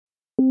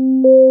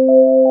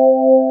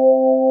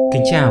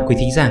Kính chào quý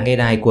thính giả nghe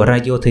đài của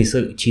Radio Thời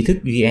sự Trí thức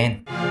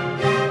VN.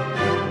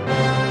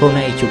 Hôm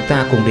nay chúng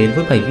ta cùng đến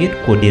với bài viết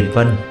của Điền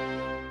Vân.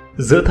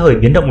 Giữa thời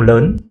biến động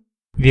lớn,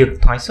 việc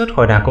thoái xuất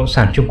khỏi Đảng Cộng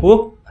sản Trung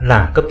Quốc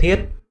là cấp thiết.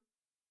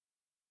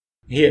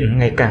 Hiện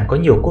ngày càng có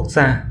nhiều quốc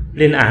gia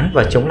lên án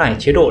và chống lại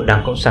chế độ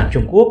Đảng Cộng sản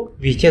Trung Quốc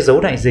vì che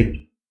giấu đại dịch,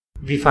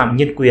 vi phạm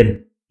nhân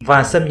quyền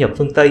và xâm nhập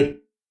phương Tây.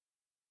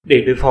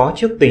 Để đối phó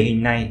trước tình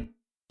hình này,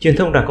 truyền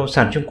thông Đảng Cộng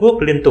sản Trung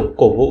Quốc liên tục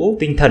cổ vũ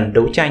tinh thần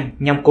đấu tranh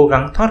nhằm cố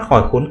gắng thoát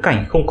khỏi khốn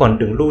cảnh không còn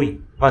đường lui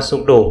và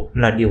sụp đổ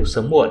là điều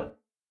sớm muộn.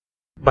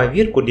 Bài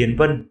viết của Điền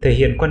Vân thể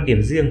hiện quan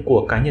điểm riêng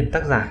của cá nhân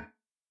tác giả.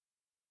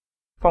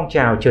 Phong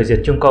trào trời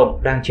diệt Trung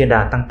Cộng đang trên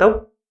đà tăng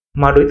tốc,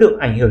 mà đối tượng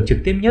ảnh hưởng trực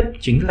tiếp nhất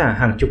chính là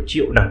hàng chục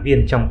triệu đảng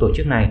viên trong tổ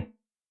chức này.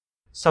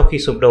 Sau khi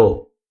sụp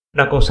đổ,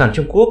 Đảng Cộng sản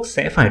Trung Quốc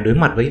sẽ phải đối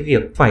mặt với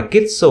việc phải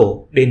kết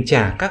sổ đền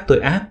trả các tội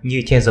ác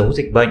như che giấu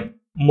dịch bệnh,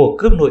 mổ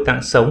cướp nội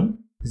tạng sống,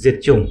 diệt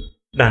chủng,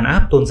 đàn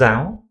áp tôn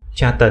giáo,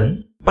 tra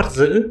tấn, bắt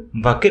giữ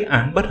và kết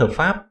án bất hợp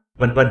pháp,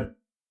 vân vân.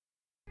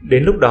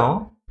 Đến lúc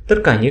đó, tất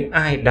cả những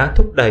ai đã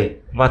thúc đẩy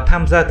và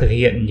tham gia thực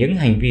hiện những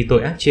hành vi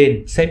tội ác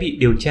trên sẽ bị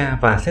điều tra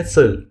và xét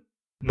xử.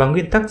 Và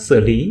nguyên tắc xử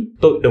lý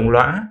tội đồng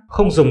lõa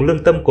không dùng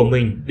lương tâm của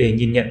mình để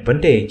nhìn nhận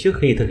vấn đề trước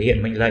khi thực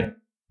hiện mệnh lệnh,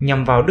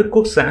 nhằm vào đức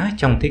quốc xã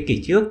trong thế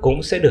kỷ trước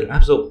cũng sẽ được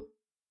áp dụng.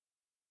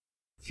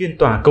 Phiên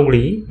tòa công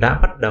lý đã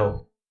bắt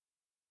đầu.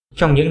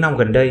 Trong những năm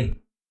gần đây,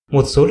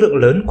 một số lượng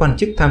lớn quan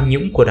chức tham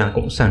nhũng của Đảng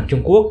Cộng sản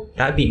Trung Quốc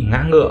đã bị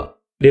ngã ngựa,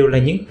 đều là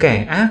những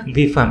kẻ ác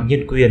vi phạm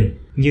nhân quyền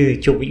như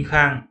Chu Vĩnh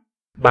Khang,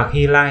 Bạc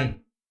Hy Lai,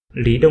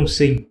 Lý Đông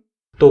Sinh,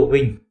 Tô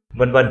Vinh,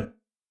 vân vân.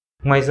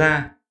 Ngoài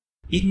ra,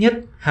 ít nhất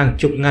hàng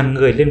chục ngàn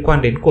người liên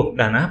quan đến cuộc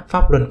đàn áp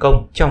Pháp Luân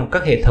Công trong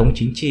các hệ thống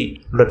chính trị,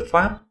 luật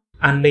pháp,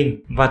 an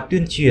ninh và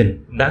tuyên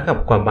truyền đã gặp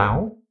quả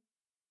báo,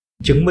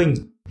 chứng minh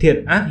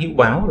thiện ác hữu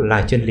báo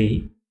là chân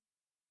lý.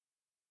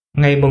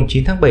 Ngày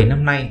 9 tháng 7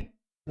 năm nay,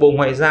 Bộ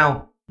Ngoại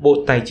giao,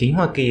 Bộ Tài chính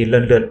Hoa Kỳ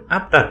lần lượt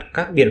áp đặt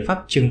các biện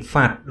pháp trừng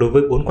phạt đối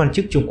với 4 quan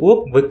chức Trung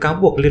Quốc với cáo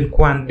buộc liên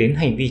quan đến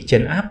hành vi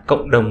trấn áp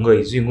cộng đồng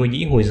người Duy Ngô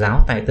Nhĩ Hồi giáo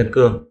tại Tân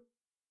Cương.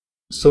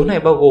 Số này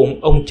bao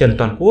gồm ông Trần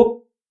Toàn Quốc,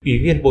 Ủy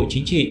viên Bộ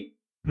Chính trị,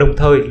 đồng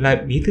thời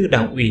là Bí thư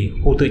Đảng ủy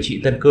khu tự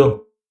trị Tân Cương.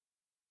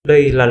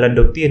 Đây là lần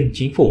đầu tiên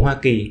chính phủ Hoa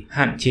Kỳ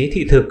hạn chế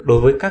thị thực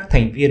đối với các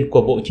thành viên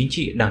của Bộ Chính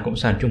trị Đảng Cộng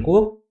sản Trung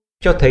Quốc,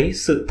 cho thấy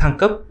sự thăng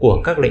cấp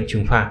của các lệnh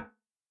trừng phạt.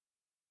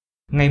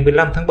 Ngày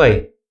 15 tháng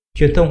 7,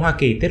 truyền thông Hoa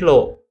Kỳ tiết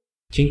lộ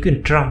chính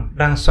quyền Trump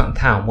đang soạn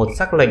thảo một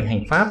sắc lệnh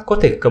hành pháp có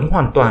thể cấm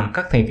hoàn toàn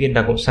các thành viên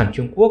Đảng Cộng sản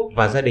Trung Quốc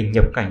và gia đình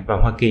nhập cảnh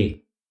vào Hoa Kỳ,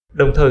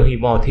 đồng thời hủy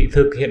bỏ thị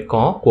thực hiện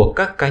có của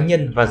các cá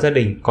nhân và gia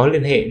đình có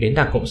liên hệ đến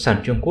Đảng Cộng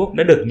sản Trung Quốc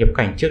đã được nhập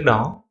cảnh trước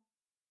đó.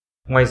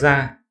 Ngoài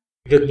ra,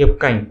 việc nhập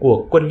cảnh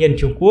của quân nhân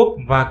Trung Quốc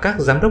và các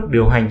giám đốc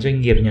điều hành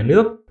doanh nghiệp nhà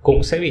nước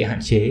cũng sẽ bị hạn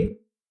chế.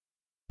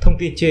 Thông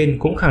tin trên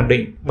cũng khẳng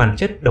định bản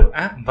chất độc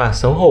ác và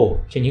xấu hổ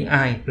cho những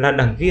ai là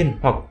đảng viên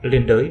hoặc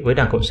liên đới với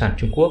Đảng Cộng sản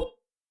Trung Quốc.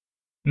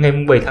 Ngày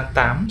 7 tháng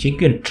 8, chính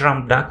quyền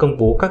Trump đã công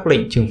bố các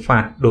lệnh trừng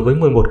phạt đối với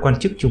 11 quan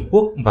chức Trung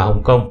Quốc và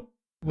Hồng Kông,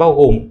 bao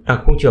gồm Đặc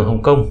khu trưởng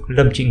Hồng Kông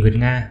Lâm Trịnh Nguyệt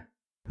Nga,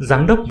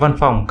 Giám đốc Văn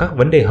phòng các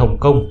vấn đề Hồng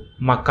Kông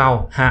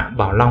Macau Hạ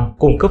Bảo Long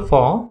cùng cấp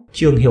phó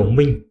Trương Hiểu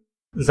Minh,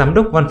 Giám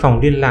đốc Văn phòng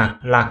Liên lạc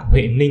Lạc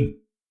Huệ Ninh,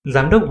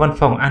 Giám đốc Văn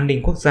phòng An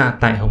ninh Quốc gia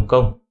tại Hồng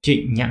Kông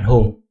Trịnh Nhạn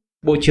Hùng,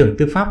 Bộ trưởng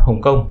Tư pháp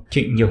Hồng Kông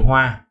Trịnh Nhược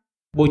Hoa,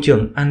 Bộ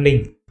trưởng An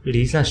ninh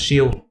Lý Gia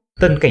Siêu,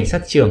 Tân Cảnh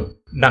sát trưởng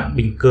Đặng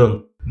Bình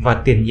Cường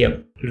và tiền nhiệm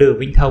Lư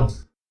Vĩnh Thông.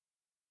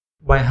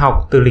 Bài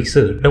học từ lịch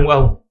sử Đông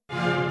Âu.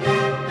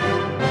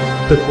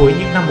 Từ cuối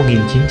những năm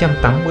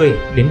 1980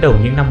 đến đầu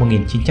những năm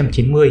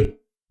 1990,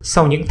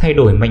 sau những thay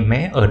đổi mạnh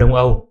mẽ ở Đông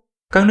Âu,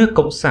 các nước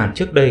cộng sản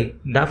trước đây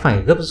đã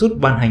phải gấp rút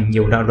ban hành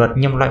nhiều đạo luật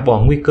nhằm loại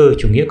bỏ nguy cơ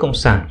chủ nghĩa cộng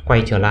sản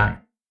quay trở lại.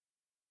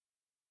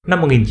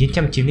 Năm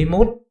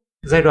 1991,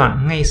 giai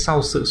đoạn ngay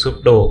sau sự sụp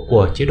đổ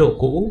của chế độ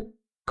cũ,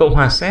 Cộng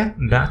hòa Séc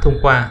đã thông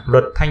qua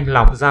luật thanh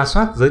lọc rà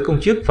soát giới công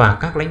chức và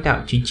các lãnh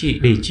đạo chính trị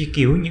để truy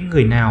cứu những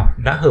người nào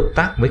đã hợp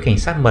tác với cảnh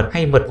sát mật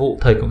hay mật vụ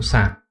thời Cộng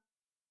sản.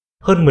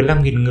 Hơn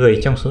 15.000 người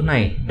trong số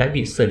này đã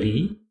bị xử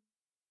lý.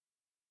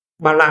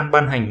 Ba Lan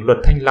ban hành luật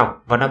thanh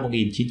lọc vào năm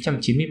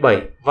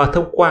 1997 và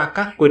thông qua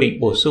các quy định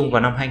bổ sung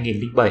vào năm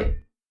 2007.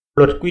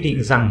 Luật quy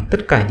định rằng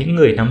tất cả những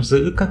người nắm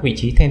giữ các vị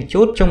trí then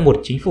chốt trong một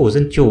chính phủ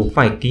dân chủ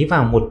phải ký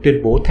vào một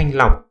tuyên bố thanh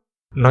lọc,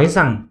 nói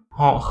rằng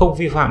họ không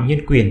vi phạm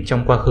nhân quyền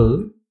trong quá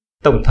khứ.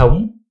 Tổng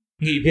thống,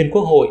 nghị viên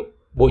quốc hội,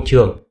 bộ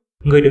trưởng,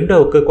 người đứng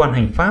đầu cơ quan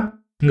hành pháp,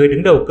 người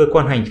đứng đầu cơ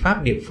quan hành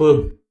pháp địa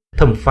phương,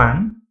 thẩm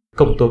phán,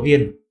 công tố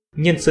viên,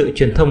 nhân sự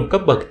truyền thông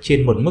cấp bậc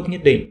trên một mức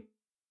nhất định.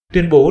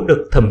 Tuyên bố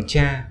được thẩm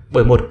tra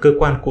bởi một cơ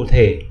quan cụ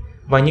thể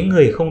và những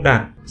người không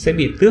đạt sẽ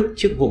bị tước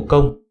chức vụ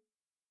công.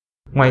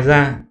 Ngoài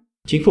ra,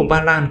 chính phủ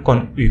Ba Lan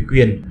còn ủy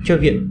quyền cho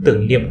Viện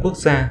Tưởng niệm Quốc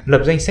gia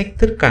lập danh sách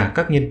tất cả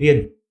các nhân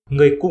viên,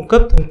 người cung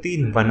cấp thông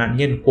tin và nạn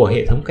nhân của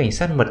hệ thống cảnh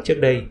sát mật trước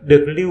đây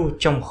được lưu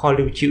trong kho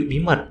lưu trữ bí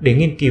mật để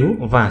nghiên cứu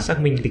và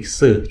xác minh lịch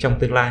sử trong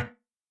tương lai.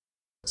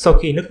 Sau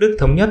khi nước Đức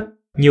thống nhất,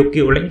 nhiều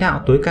cựu lãnh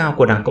đạo tối cao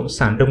của Đảng Cộng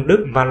sản Đông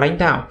Đức và lãnh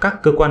đạo các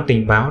cơ quan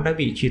tình báo đã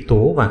bị truy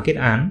tố và kết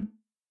án.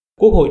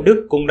 Quốc hội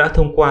Đức cũng đã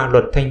thông qua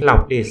luật thanh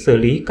lọc để xử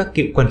lý các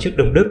cựu quan chức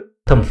Đông Đức,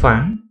 thẩm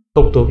phán,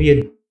 công tố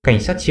viên,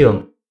 cảnh sát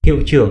trưởng, hiệu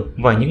trưởng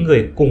và những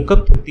người cung cấp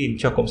thông tin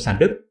cho Cộng sản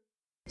Đức.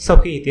 Sau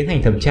khi tiến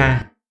hành thẩm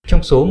tra,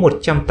 trong số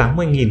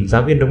 180.000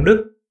 giáo viên Đông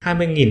Đức,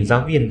 20.000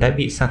 giáo viên đã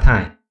bị sa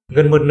thải,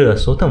 gần một nửa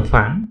số thẩm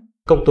phán,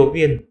 công tố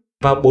viên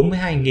và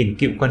 42.000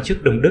 cựu quan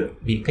chức Đông Đức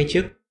bị cách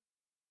chức.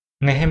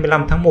 Ngày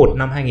 25 tháng 1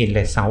 năm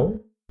 2006,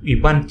 Ủy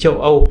ban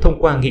châu Âu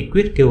thông qua nghị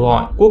quyết kêu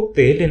gọi quốc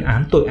tế lên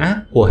án tội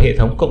ác của hệ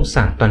thống cộng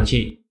sản toàn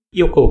trị,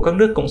 yêu cầu các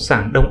nước cộng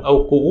sản Đông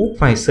Âu cũ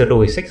phải sửa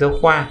đổi sách giáo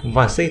khoa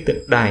và xây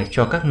tượng đài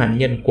cho các nạn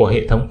nhân của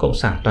hệ thống cộng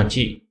sản toàn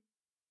trị.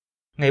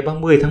 Ngày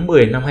 30 tháng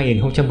 10 năm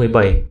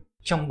 2017,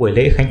 trong buổi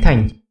lễ khánh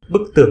thành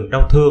bức tường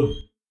đau thương,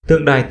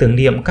 tượng đài tưởng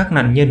niệm các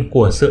nạn nhân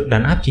của sự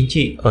đàn áp chính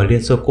trị ở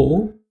Liên Xô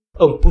cũ,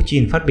 ông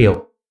Putin phát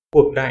biểu: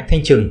 "Cuộc đại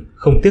thanh trừng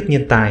không tiếc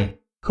nhân tài,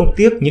 không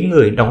tiếc những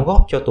người đóng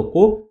góp cho Tổ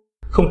quốc,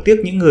 không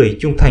tiếc những người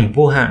trung thành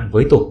vô hạn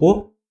với Tổ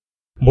quốc.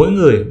 Mỗi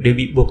người đều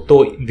bị buộc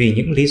tội vì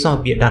những lý do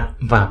bịa đặt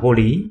và vô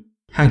lý.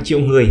 Hàng triệu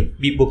người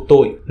bị buộc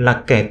tội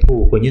là kẻ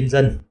thù của nhân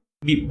dân,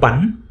 bị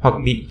bắn hoặc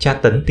bị tra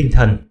tấn tinh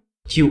thần,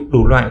 chịu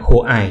đủ loại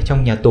khổ ải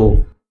trong nhà tù,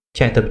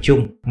 trại tập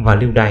trung và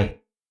lưu đày.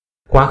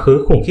 Quá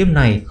khứ khủng khiếp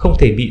này không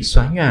thể bị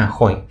xóa nhòa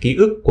khỏi ký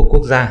ức của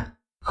quốc gia.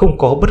 Không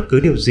có bất cứ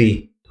điều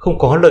gì, không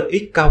có lợi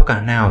ích cao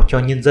cả nào cho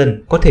nhân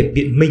dân có thể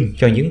biện minh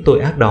cho những tội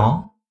ác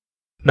đó.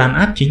 Đàn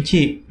áp chính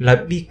trị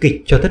là bi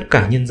kịch cho tất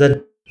cả nhân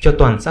dân, cho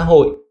toàn xã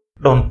hội,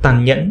 đòn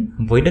tàn nhẫn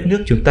với đất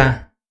nước chúng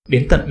ta,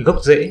 đến tận gốc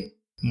rễ,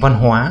 văn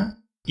hóa,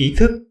 ý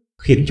thức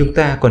khiến chúng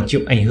ta còn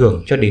chịu ảnh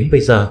hưởng cho đến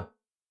bây giờ.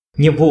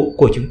 Nhiệm vụ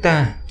của chúng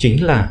ta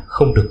chính là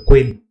không được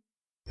quên."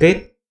 Kết.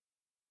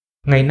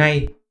 Ngày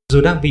nay,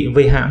 dù đang bị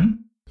vây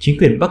hãm, chính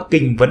quyền Bắc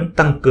Kinh vẫn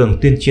tăng cường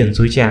tuyên truyền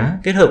dối trá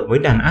kết hợp với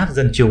đàn áp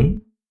dân chúng.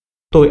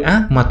 Tội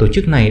ác mà tổ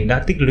chức này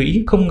đã tích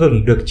lũy không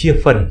ngừng được chia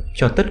phần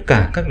cho tất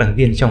cả các đảng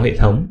viên trong hệ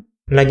thống,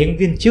 là những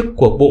viên chức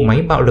của bộ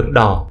máy bạo lực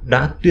đỏ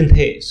đã tuyên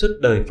thệ suốt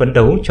đời phấn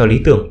đấu cho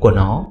lý tưởng của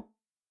nó.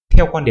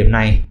 Theo quan điểm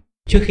này,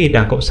 trước khi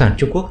Đảng Cộng sản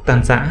Trung Quốc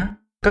tan rã,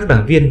 các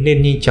đảng viên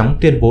nên nhanh chóng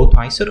tuyên bố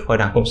thoái xuất khỏi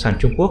Đảng Cộng sản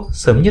Trung Quốc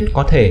sớm nhất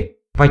có thể,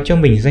 vạch cho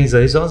mình ranh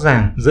giới rõ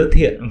ràng giữa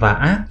thiện và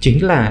ác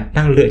chính là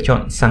đang lựa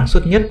chọn sáng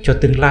suốt nhất cho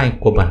tương lai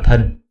của bản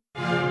thân.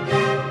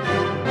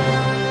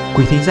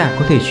 Quý thính giả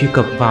có thể truy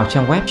cập vào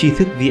trang web tri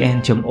thức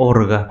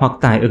vn.org hoặc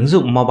tải ứng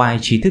dụng mobile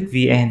tri thức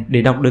VN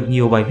để đọc được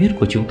nhiều bài viết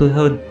của chúng tôi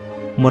hơn.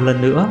 Một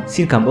lần nữa,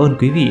 xin cảm ơn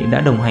quý vị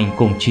đã đồng hành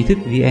cùng Tri thức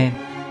VN.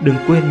 Đừng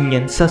quên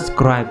nhấn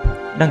subscribe,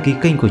 đăng ký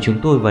kênh của chúng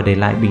tôi và để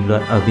lại bình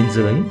luận ở bên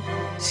dưới.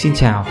 Xin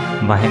chào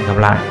và hẹn gặp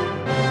lại!